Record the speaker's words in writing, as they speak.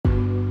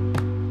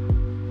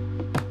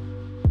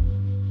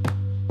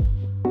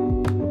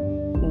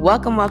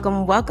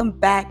Welcome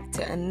back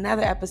to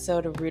another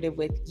episode of Rooted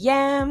with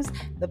Yams,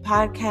 the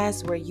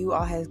podcast where you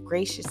all have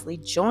graciously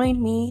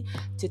joined me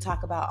to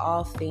talk about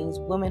all things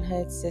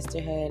womanhood,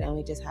 sisterhood, and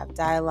we just have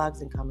dialogues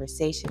and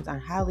conversations on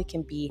how we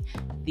can be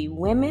the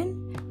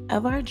women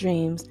of our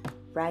dreams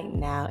right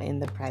now in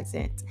the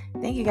present.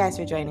 Thank you guys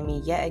for joining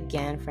me yet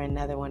again for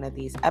another one of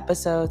these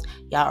episodes.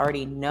 Y'all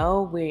already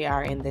know we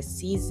are in the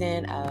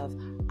season of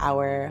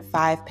our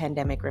 5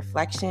 pandemic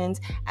reflections.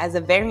 As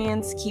the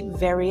variants keep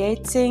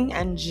variating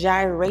and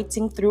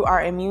gyrating through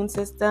our immune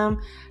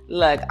system,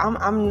 look,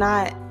 I'm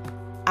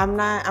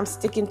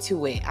sticking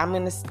to it. I'm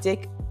gonna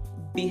stick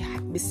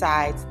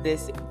besides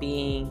this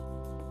being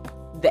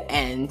the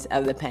end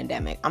of the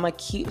pandemic. I'm gonna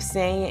keep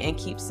saying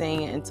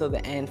it until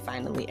the end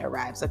finally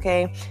arrives.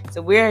 Okay,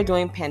 so we're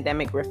doing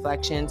pandemic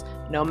reflections.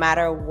 No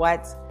matter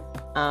what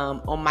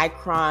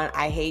Omicron,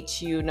 I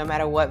hate you, no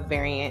matter what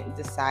variant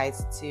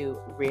decides to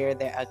rear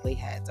their ugly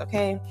heads.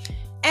 Okay,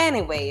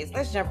 anyways,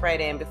 let's jump right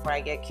in before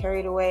I get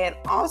carried away, and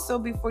also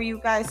before you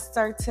guys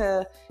start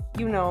to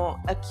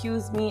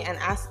accuse me and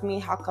ask me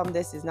how come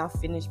this is not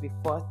finished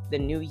before the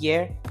new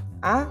year.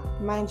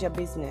 Mind your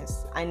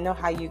business. I know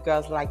how you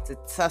girls like to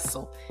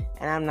tussle,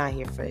 and I'm not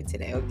here for it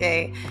today,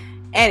 okay?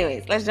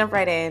 Anyways, let's jump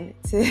right in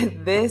to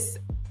this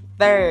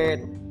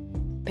third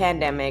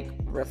pandemic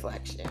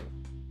reflection.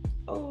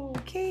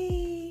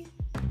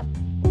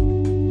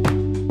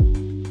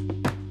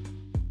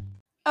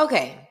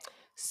 Okay,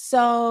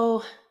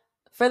 so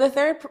for the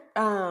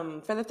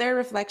third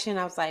reflection,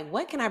 I was like,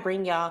 what can I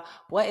bring y'all?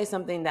 What is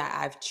something that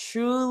I've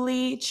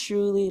truly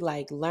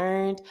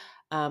learned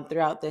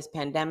throughout this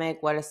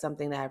pandemic? What is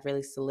something that I've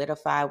really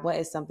solidified? What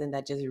is something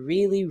that just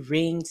really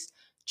rings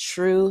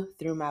true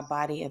through my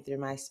body and through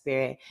my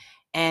spirit?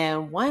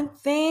 And one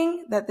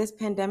thing that this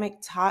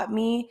pandemic taught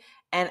me,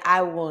 and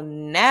I will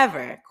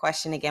never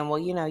question again. Well,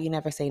 you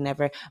never say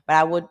never,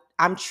 but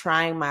I'm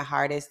trying my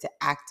hardest to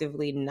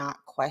actively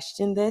not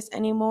question this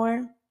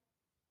anymore,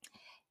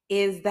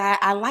 is that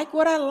I like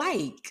what I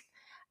like.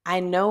 I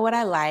know what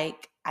I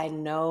like. I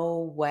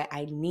know what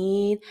I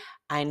need.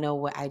 I know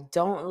what I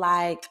don't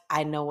like.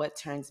 I know what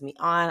turns me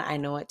on. I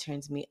know what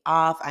turns me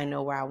off. I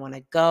know where I want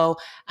to go.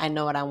 I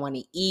know what I want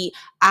to eat.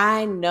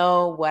 I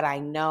know what I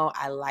know.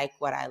 I like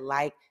what I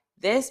like.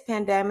 This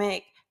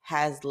pandemic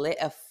has lit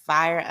a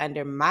fire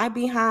under my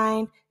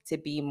behind to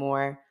be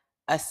more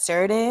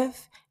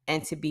assertive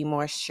and to be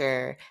more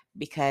sure,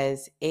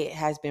 because it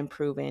has been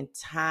proven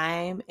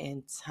time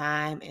and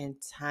time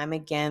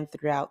again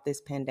throughout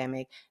this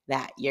pandemic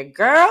that your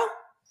girl,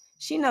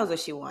 she knows what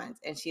she wants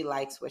and she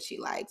likes what she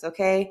likes,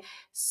 okay?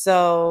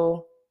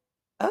 So,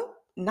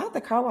 not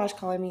the car wash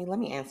calling me. Let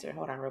me answer.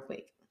 Hold on real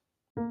quick.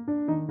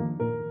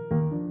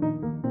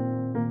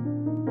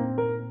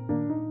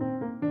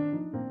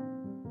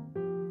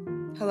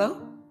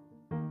 Hello?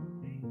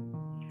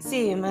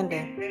 Sí,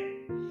 mande.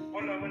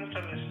 Hola, buenas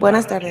tardes.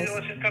 Buenas tardes.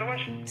 ¿Ha sido car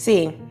wash?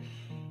 Sí.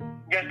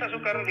 Ya está su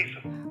carro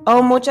listo.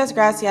 Oh, muchas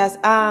gracias. Y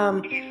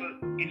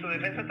su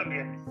defensa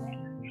también.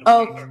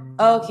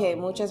 Okay,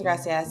 muchas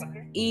gracias.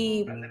 Okay.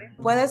 ¿Y Ándale.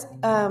 puedes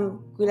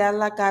cuidar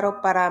la carro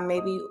para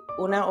maybe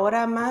 1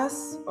 hora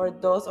más o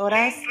 2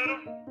 horas? Sí, claro.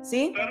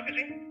 ¿Sí? Claro que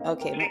sí.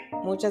 Okay, Sí.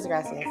 muchas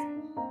gracias.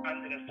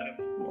 Ándale, hasta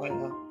luego.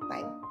 Bueno,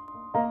 bye.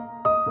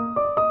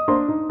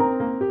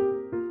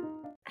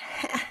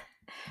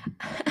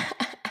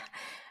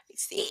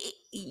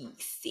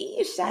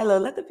 See, Shiloh,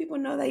 let the people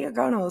know that your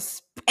girl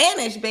knows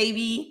Spanish,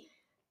 baby.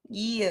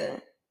 Yeah,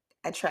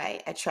 I try.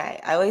 I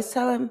always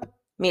tell them,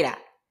 mira,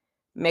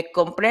 me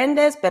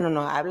comprendes, pero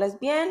no hablas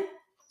bien,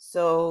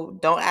 so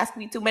don't ask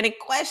me too many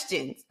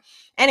questions.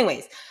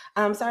 Anyways,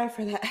 I'm sorry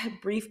for that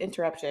brief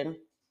interruption.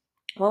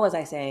 What was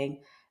I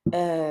saying?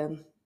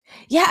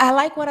 Yeah, I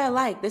like what I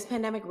like. This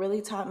pandemic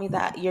really taught me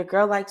that your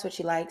girl likes what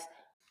she likes,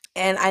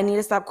 and I need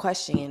to stop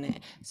questioning it.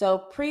 So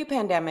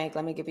pre-pandemic,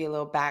 let me give you a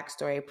little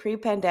backstory.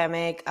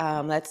 Pre-pandemic,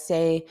 let's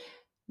say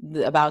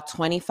about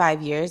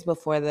 25 years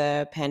before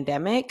the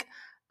pandemic,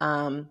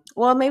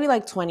 well, maybe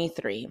like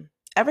 23.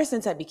 Ever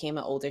since I became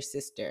an older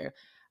sister,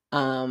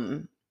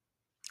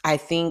 I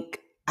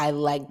think I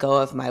let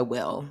go of my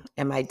will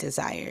and my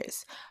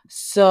desires.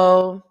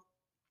 So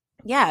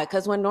yeah,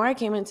 because when Nora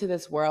came into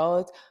this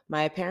world,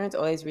 my parents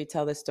always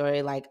retell the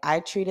story like I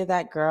treated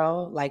that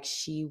girl like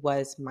she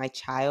was my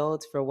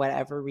child for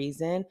whatever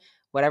reason,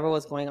 whatever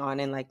was going on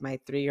in like my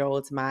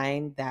 3-year-old's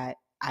mind, that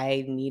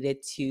I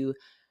needed to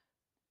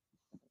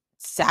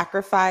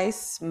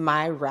sacrifice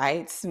my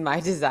rights,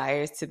 my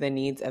desires to the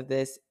needs of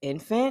this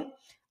infant.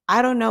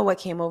 I don't know what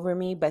came over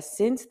me, but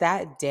since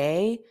that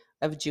day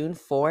of June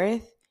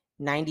 4th,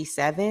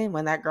 97,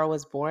 when that girl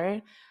was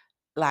born,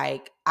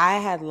 like I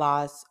had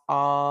lost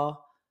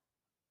all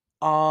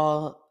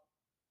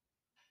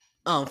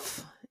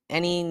umph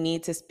any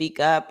need to speak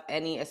up,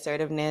 any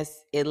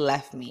assertiveness, it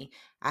left me.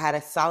 I had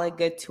a solid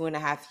good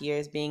 2.5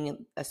 years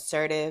being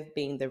assertive,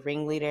 being the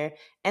ringleader,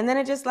 and then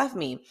it just left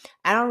me.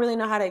 I don't really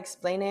know how to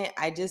explain it.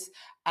 I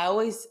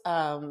always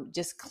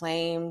just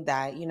claim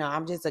that,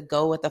 I'm just a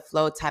go with the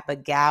flow type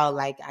of gal.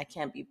 Like, I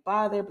can't be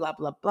bothered, blah,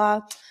 blah,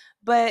 blah.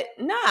 But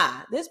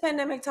nah, this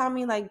pandemic taught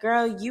me, like,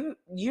 girl,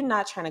 you're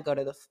not trying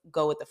to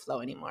go with the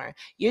flow anymore.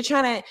 You're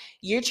trying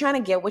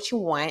to get what you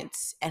want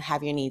and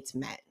have your needs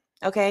met.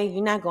 Okay?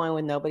 You're not going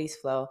with nobody's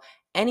flow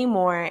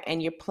anymore,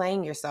 and you're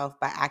playing yourself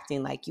by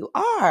acting like you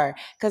are.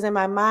 Because in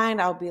my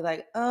mind, I'll be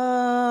like,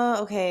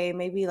 okay,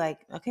 maybe,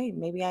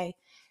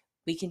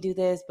 we can do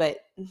this, but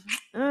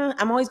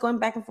I'm always going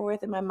back and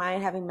forth in my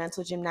mind, having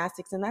mental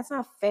gymnastics, and that's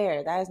not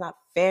fair. That is not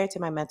fair to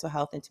my mental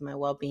health and to my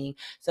well-being.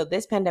 So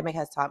this pandemic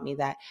has taught me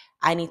that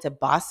I need to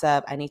boss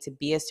up. I need to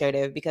be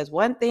assertive, because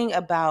one thing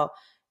about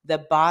the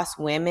boss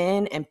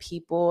women and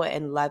people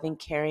and loving,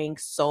 caring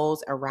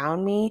souls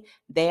around me,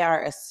 they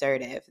are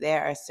assertive. They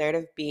are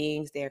assertive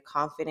beings. They are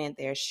confident.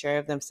 They are sure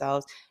of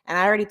themselves. And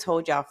I already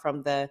told y'all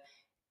from the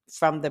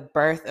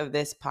birth of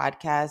this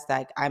podcast,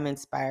 like, I'm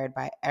inspired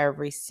by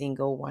every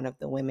single one of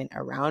the women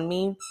around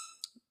me.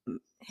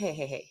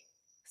 Hey,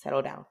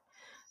 settle down.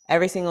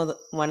 Every single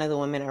one of the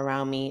women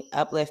around me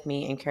uplift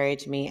me,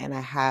 encourage me, and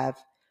I have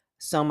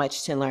so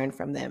much to learn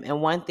from them.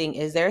 And one thing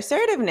is their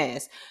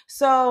assertiveness.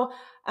 So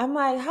I'm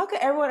like, how could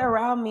everyone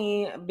around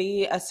me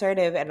be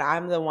assertive and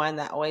I'm the one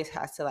that always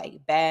has to,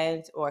 like,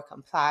 bend or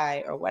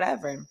comply or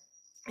whatever?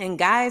 And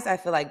guys, I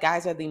feel like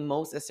guys are the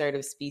most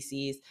assertive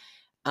species.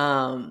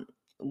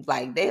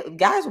 Like,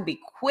 guys will be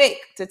quick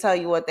to tell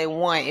you what they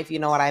want, if you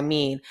know what I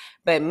mean.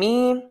 But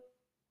me,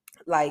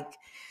 like,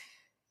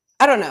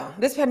 I don't know.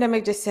 This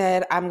pandemic just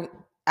said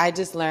I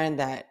just learned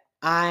that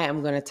I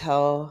am going to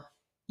tell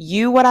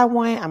you what I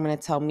want. I'm going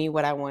to tell me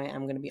what I want.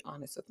 I'm going to be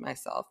honest with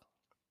myself.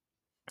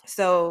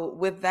 So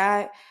with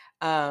that,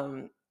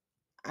 I'm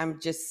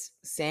just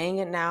saying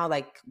it now,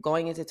 like,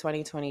 going into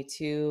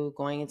 2022,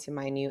 going into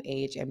my new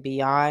age and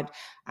beyond,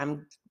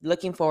 I'm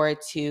looking forward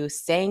to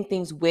saying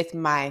things with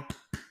my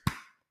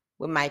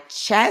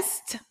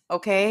chest,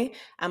 okay?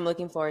 I'm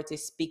looking forward to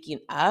speaking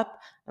up.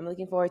 I'm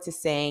looking forward to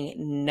saying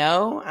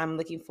no. I'm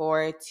looking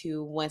forward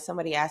to when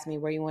somebody asks me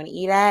where you want to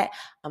eat at,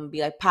 I'm gonna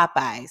be like,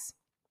 Popeyes.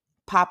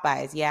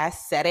 Popeyes. Yeah, I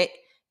said it.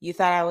 You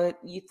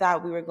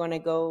thought we were gonna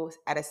go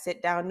at a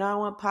sit down. No, I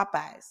want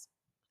Popeyes.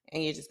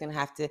 And you're just gonna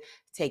have to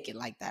take it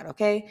like that,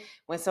 okay?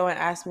 When someone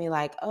asks me,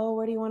 like, oh,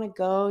 where do you want to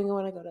go? You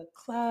want to go to a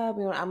club?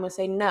 I'm gonna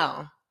say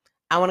no.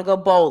 I want to go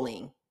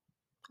bowling.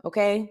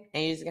 Okay?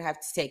 And you're just gonna have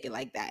to take it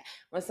like that.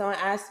 When someone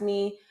asks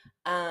me,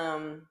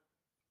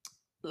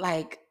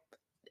 like,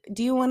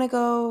 do you want to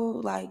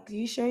go, like,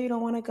 you sure you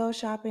don't want to go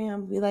shopping?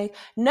 I'm gonna be like,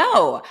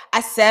 no,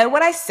 I said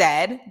what I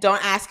said.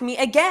 Don't ask me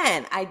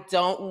again. I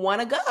don't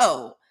want to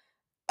go.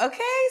 Okay,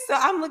 so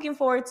I'm looking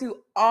forward to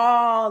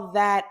all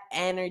that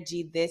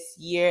energy this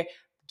year.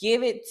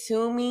 Give it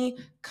to me.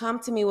 Come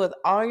to me with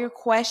all your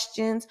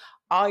questions,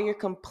 all your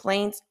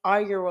complaints, all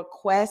your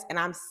requests, and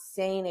I'm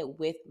saying it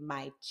with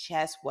my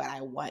chest what I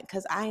want,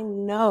 because I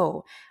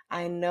know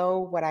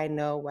what I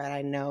know, what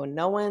I know.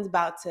 No one's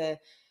about to,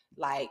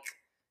 like,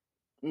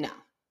 no.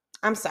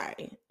 I'm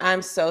sorry.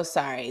 I'm so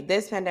sorry.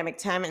 This pandemic,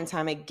 time and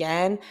time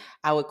again,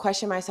 I would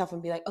question myself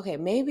and be like, okay,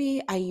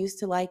 maybe I used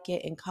to like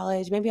it in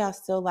college. Maybe I'll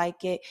still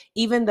like it,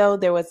 even though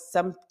there was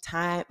some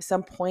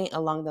point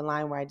along the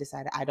line where I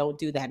decided I don't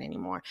do that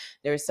anymore.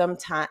 There was some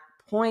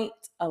point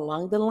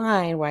along the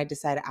line where I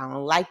decided I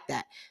don't like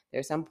that.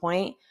 There's some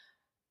point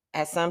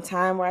at some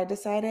time where I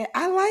decided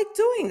I like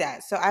doing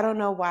that. So I don't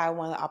know why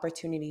when the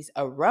opportunities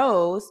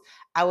arose,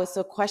 I would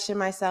still question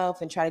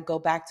myself and try to go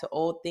back to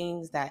old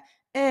things that,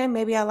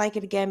 maybe I like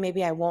it again.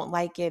 Maybe I won't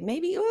like it.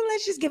 Maybe,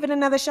 let's just give it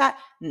another shot.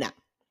 No,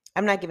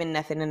 I'm not giving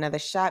nothing another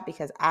shot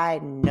because I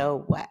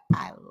know what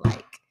I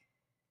like.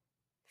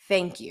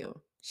 Thank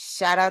you.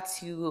 Shout out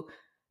to,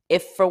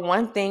 if for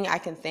one thing I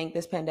can thank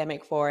this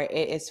pandemic for, it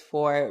is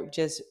for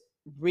just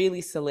really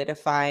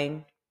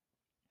solidifying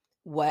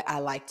what I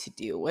like to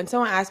do. When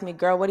someone asks me,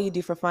 girl, what do you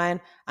do for fun?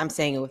 I'm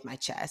saying it with my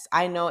chest.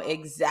 I know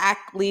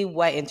exactly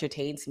what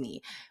entertains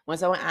me. When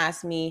someone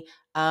asks me,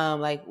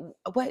 like,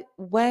 what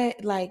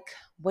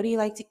do you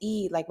like to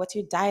eat? Like, what's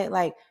your diet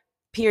like?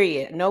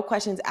 Period. No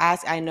questions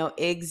asked. I know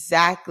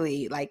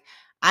exactly. Like,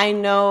 I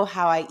know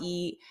how I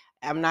eat.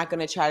 I'm not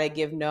gonna try to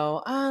give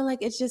no,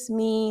 like, it's just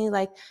me.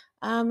 Like,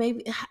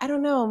 maybe, I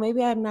don't know.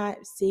 Maybe I'm not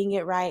seeing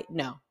it right.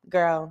 No,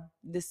 girl,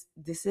 this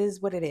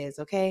is what it is,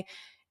 okay?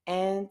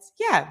 And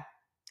yeah,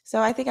 so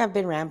I think I've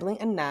been rambling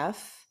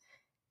enough.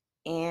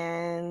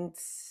 And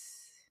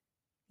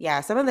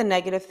yeah, some of the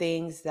negative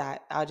things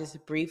that I'll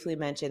just briefly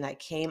mention that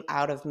came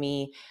out of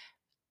me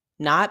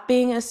not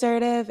being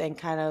assertive and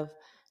kind of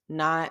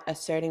not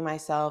asserting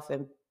myself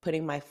and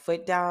putting my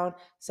foot down.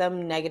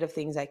 Some negative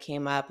things that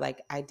came up,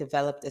 like, I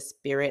developed a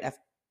spirit of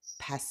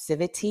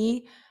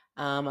passivity,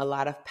 a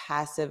lot of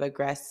passive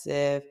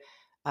aggressive,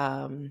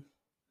 um,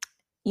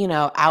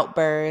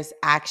 outbursts,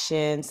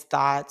 actions,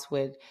 thoughts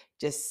would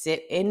just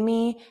sit in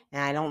me.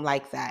 And I don't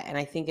like that. And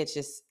I think it's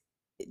just,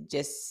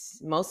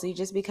 just mostly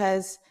just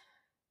because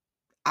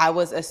I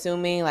was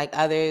assuming like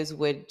others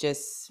would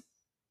just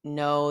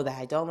know that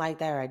I don't like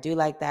that or I do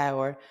like that,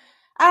 or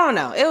I don't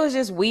know. It was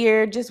just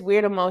weird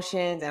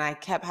emotions. And I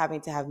kept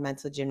having to have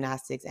mental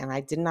gymnastics and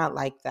I did not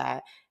like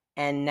that.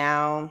 And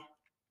now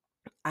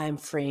I'm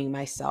freeing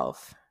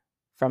myself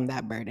from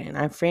that burden.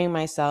 I'm freeing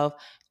myself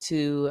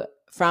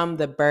from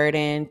the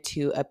burden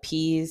to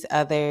appease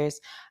others.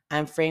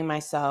 I'm freeing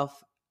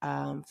myself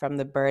from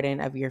the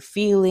burden of your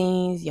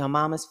feelings, your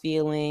mama's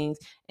feelings,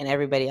 and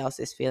everybody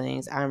else's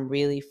feelings. I'm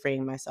really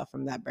freeing myself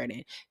from that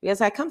burden because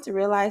I come to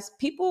realize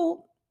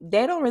people,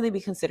 they don't really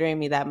be considering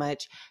me that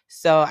much.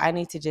 So I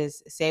need to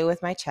just say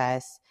with my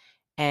chest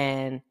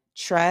and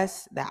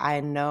trust that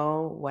I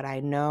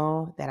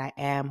know, that I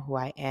am who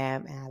I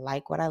am, and I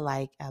like what I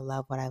like, I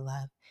love what I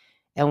love.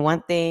 And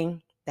one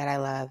thing that I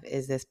love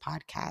is this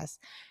podcast.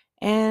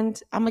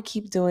 And I'm going to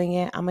keep doing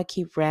it. I'm going to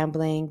keep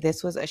rambling.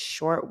 This was a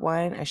short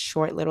one, a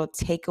short little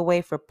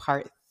takeaway for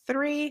part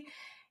 3.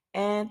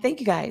 And thank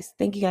you guys.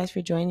 Thank you guys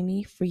for joining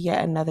me for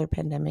yet another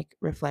pandemic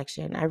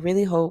reflection. I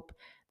really hope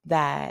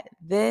that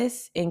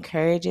this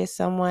encourages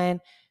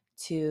someone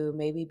to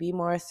maybe be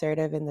more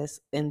assertive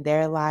in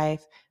their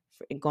life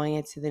going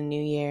into the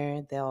new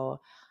year.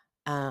 They'll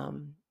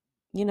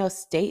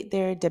state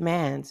their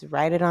demands,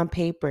 write it on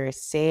paper,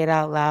 say it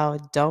out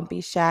loud. Don't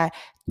be shy.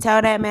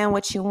 Tell that man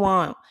what you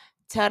want.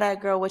 Tell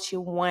that girl what you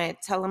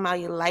want. Tell them how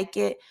you like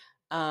it.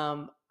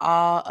 All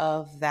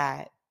of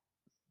that.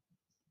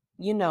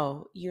 You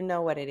know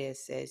what it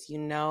is, sis. You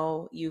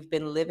know, you've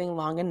been living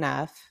long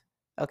enough.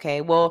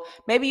 Okay. Well,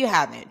 maybe you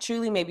haven't.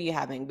 Truly, maybe you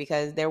haven't,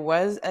 because there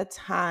was a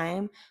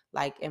time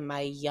like in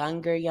my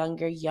younger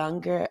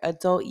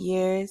adult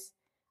years.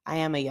 I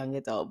am a young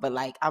adult, but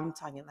like I'm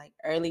talking like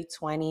early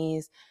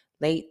 20s,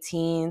 late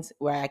teens,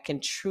 where I can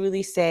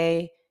truly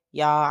say,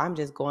 y'all, I'm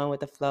just going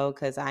with the flow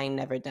because I ain't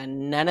never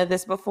done none of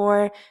this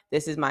before.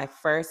 This is my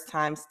first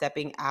time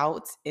stepping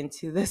out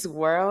into this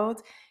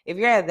world. If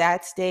you're at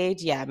that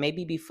stage, yeah,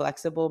 maybe be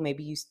flexible.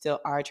 Maybe you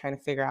still are trying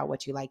to figure out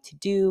what you like to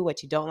do,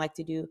 what you don't like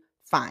to do.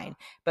 Fine.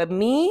 But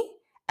me,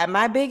 at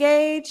my big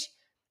age,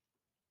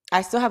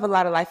 I still have a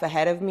lot of life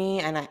ahead of me,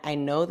 and I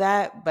know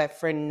that. But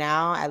for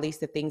now, at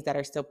least the things that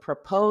are still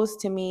proposed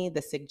to me,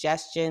 the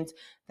suggestions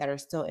that are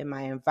still in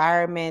my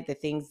environment, the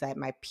things that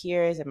my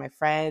peers and my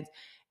friends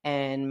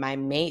and my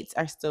mates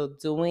are still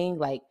doing,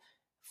 like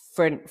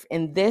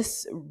in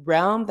this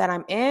realm that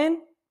I'm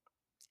in,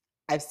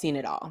 I've seen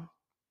it all.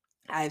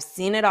 I've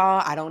seen it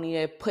all. I don't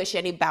need to push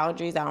any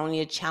boundaries. I don't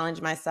need to challenge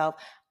myself.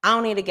 I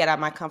don't need to get out of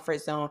my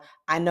comfort zone.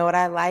 I know what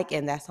I like,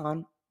 and that's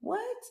on what?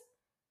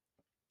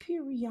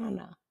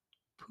 Piriana.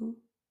 Poo.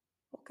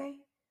 Okay.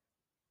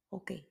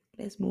 Okay.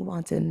 Let's move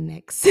on to the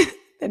next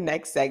the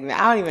next segment.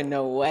 I don't even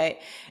know what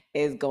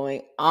is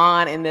going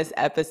on in this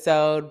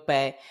episode,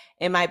 but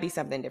it might be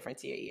something different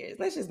to your ears.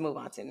 Let's just move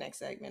on to the next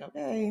segment,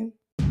 okay?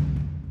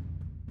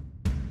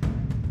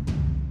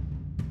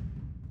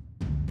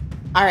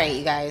 All right,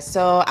 you guys.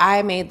 So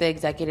I made the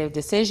executive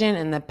decision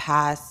in the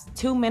past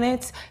 2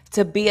 minutes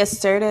to be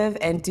assertive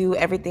and do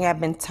everything I've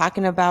been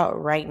talking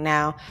about right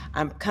now.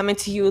 I'm coming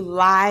to you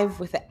live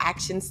with an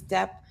action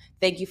step.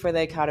 Thank you for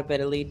the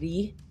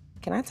accountability.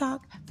 Can I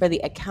talk? For the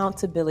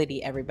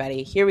accountability,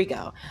 everybody. Here we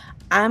go.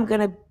 I'm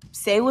going to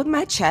say with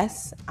my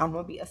chest, I'm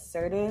going to be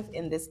assertive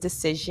in this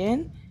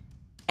decision.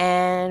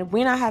 And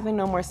we're not having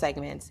no more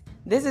segments.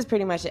 This is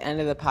pretty much the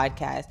end of the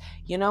podcast.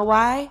 You know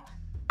why?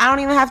 I don't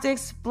even have to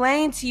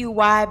explain to you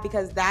why,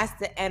 because that's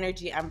the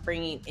energy I'm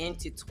bringing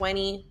into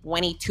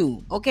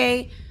 2022,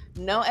 okay?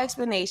 No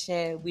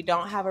explanation. We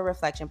don't have a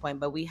reflection point,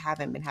 but we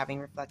haven't been having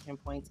reflection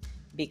points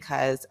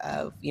because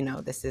of,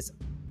 this is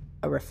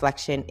a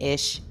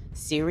reflection-ish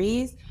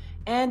series.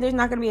 And there's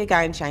not going to be a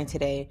guide and shine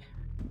today.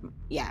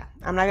 Yeah,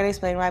 I'm not going to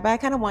explain why, but I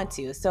kind of want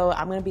to. So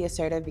I'm going to be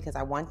assertive because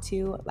I want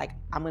to. Like,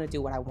 I'm going to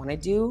do what I want to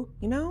do,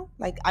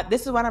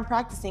 this is what I'm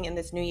practicing in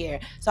this new year.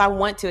 So I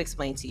want to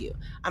explain to you.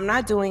 I'm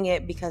not doing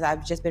it because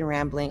I've just been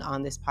rambling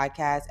on this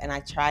podcast, and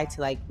I try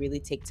to like really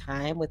take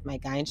time with my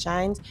guy and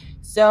shines.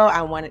 So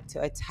I wanted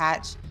to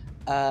attach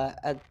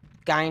a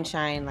guy and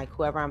shine, like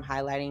whoever I'm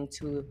highlighting,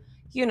 to,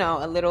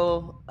 a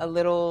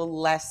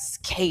little less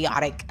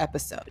chaotic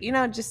episode,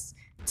 just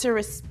to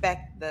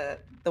respect the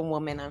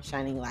woman I'm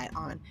shining light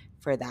on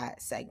for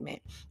that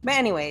segment. But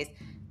anyways,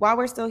 while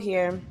we're still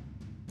here,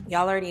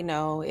 y'all already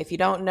know. If you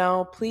don't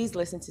know, please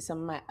listen to some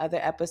of my other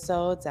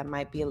episodes that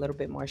might be a little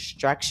bit more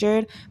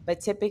structured. But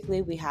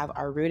typically we have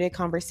our rooted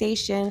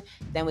conversation.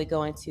 Then we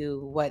go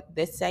into what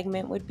this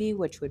segment would be,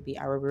 which would be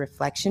our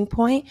reflection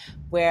point,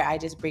 where I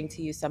just bring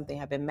to you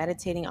something I've been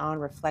meditating on,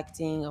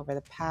 reflecting over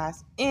the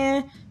past,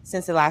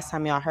 since the last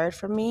time y'all heard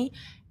from me.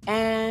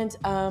 And,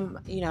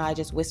 I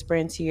just whisper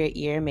into your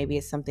ear. Maybe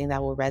it's something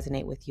that will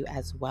resonate with you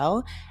as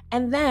well.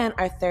 And then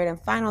our third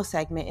and final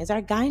segment is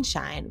our Guy and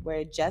Shine,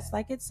 where just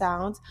like it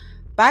sounds,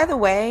 by the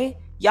way,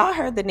 y'all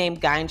heard the name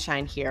Guy and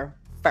Shine here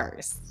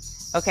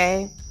first,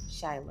 okay?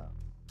 Shiloh,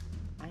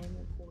 I am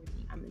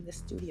recording. I'm in the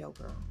studio,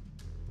 girl.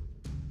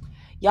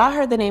 Y'all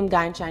heard the name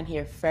Guy and Shine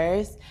here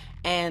first.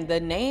 And the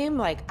name,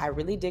 like, I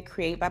really did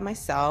create by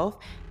myself.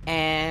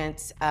 And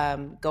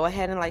go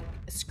ahead and like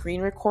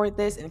screen record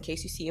this in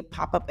case you see it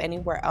pop up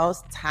anywhere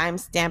else.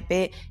 Timestamp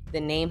it.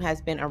 The name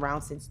has been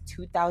around since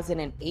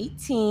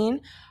 2018.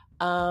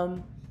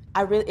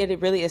 It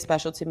really is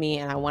special to me,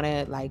 and I want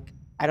to like,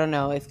 I don't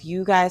know if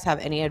you guys have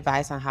any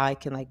advice on how I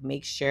can like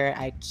make sure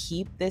I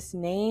keep this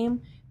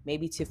name,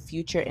 maybe to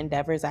future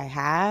endeavors I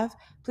have.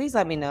 Please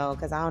let me know,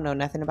 because I don't know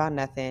nothing about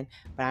nothing,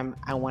 but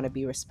I want to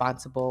be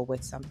responsible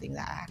with something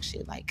that I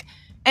actually like.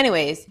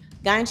 Anyways,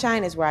 Guy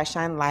Shine is where I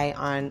shine light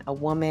on a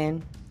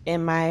woman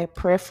in my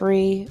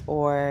periphery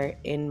or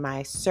in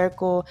my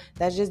circle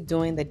that's just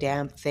doing the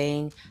damn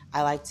thing.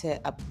 I like to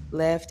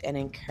uplift and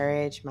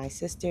encourage my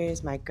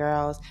sisters, my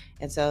girls.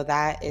 And so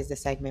that is the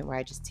segment where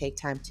I just take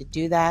time to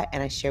do that.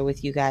 And I share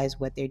with you guys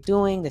what they're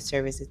doing, the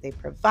services they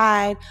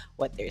provide,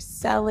 what they're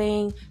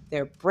selling,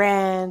 their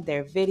brand,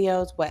 their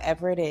videos,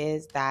 whatever it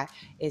is that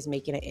is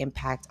making an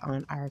impact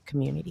on our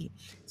community.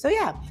 So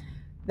yeah,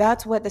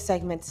 that's what the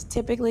segments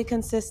typically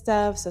consist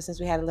of. So since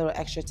we had a little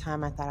extra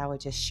time, I thought I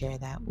would just share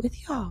that with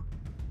y'all.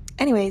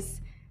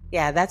 Anyways,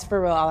 yeah, that's for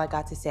real all I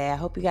got to say. I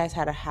hope you guys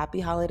had a happy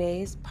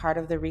holidays. Part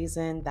of the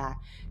reason that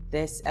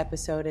this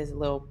episode is a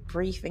little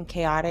brief and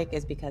chaotic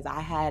is because I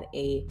had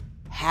a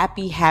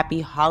happy,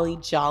 holly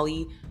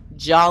jolly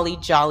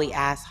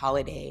ass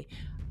holiday.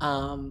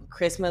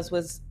 Christmas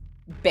was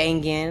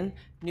banging.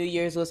 New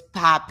Year's was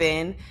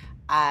popping.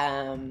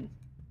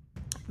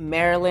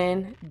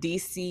 Maryland,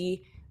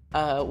 DC,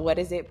 what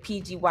is it,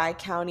 PGY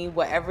County,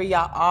 wherever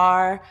y'all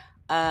are,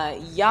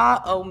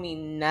 y'all owe me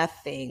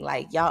nothing.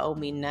 Like, y'all owe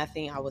me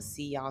nothing. I will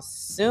see y'all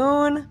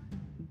soon.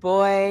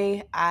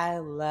 Boy, I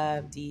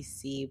love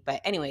DC. But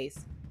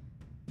anyways,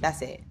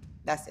 that's it.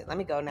 Let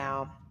me go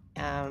now.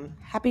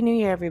 Happy New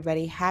Year,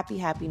 everybody. Happy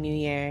New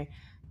Year.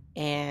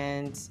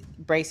 And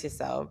brace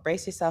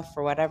yourself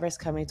for whatever's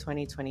coming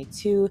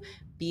 2022.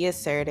 Be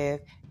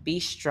assertive, be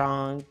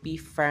strong, be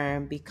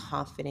firm, be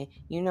confident.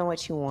 You know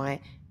what you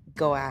want.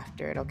 Go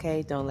after it,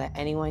 okay? Don't let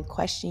anyone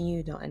question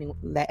you. Don't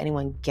let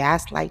anyone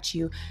gaslight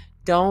you.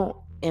 Don't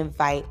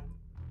invite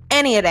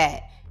any of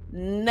that,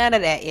 none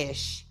of that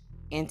ish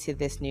into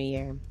this new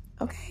year,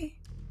 okay?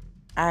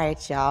 All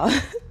right, y'all.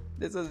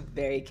 This was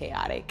very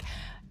chaotic.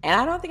 And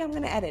I don't think I'm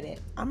going to edit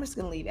it. I'm just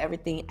going to leave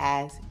everything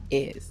as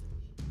is.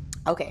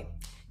 Okay,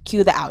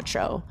 cue the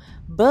outro.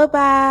 Bye-bye.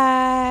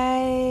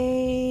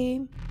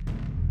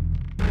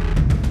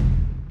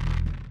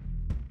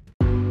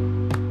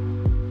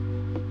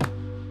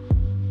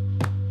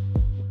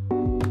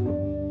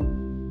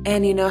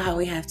 And you know how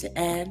we have to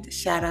end.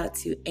 Shout out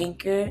to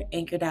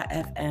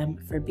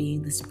Anchor.fm for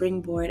being the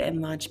springboard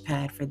and launch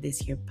pad for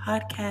this year's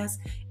podcast.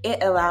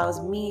 It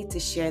allows me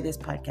to share this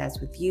podcast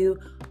with you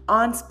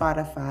on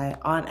Spotify,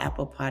 on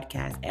Apple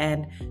Podcasts,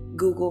 and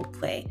Google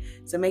Play.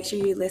 So make sure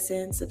you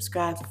listen,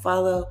 subscribe,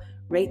 follow,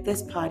 rate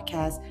this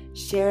podcast,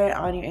 share it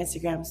on your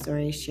Instagram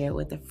story, share it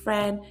with a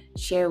friend,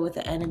 share it with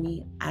an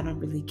enemy. I don't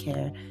really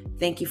care.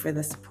 Thank you for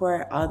the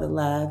support, all the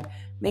love.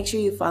 Make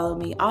sure you follow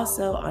me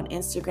also on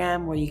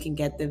Instagram, where you can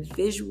get the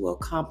visual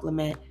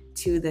complement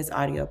to this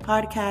audio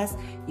podcast.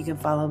 You can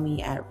follow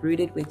me at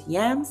Rooted with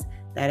Yams.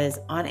 That is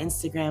on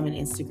Instagram and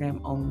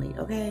Instagram only,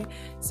 okay?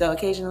 So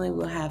occasionally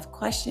we'll have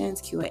questions,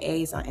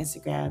 Q&As on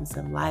Instagram,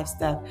 some live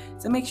stuff.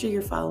 So make sure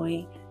you're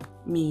following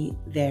me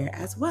there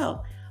as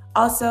well.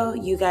 Also,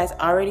 you guys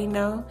already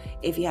know,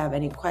 if you have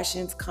any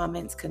questions,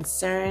 comments,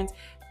 concerns,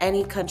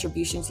 any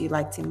contributions you'd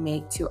like to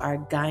make to our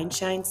Guy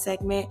Shine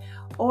segment,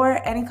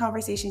 or any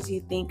conversations you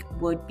think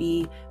would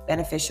be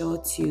beneficial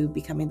to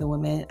becoming the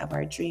woman of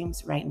our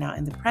dreams right now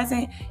in the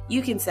present,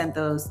 you can send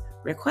those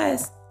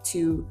requests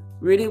to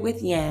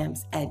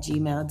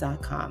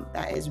rootedwithyams@gmail.com.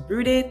 That is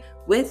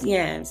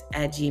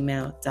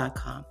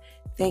rootedwithyams@gmail.com.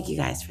 Thank you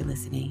guys for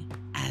listening,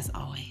 as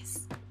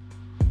always.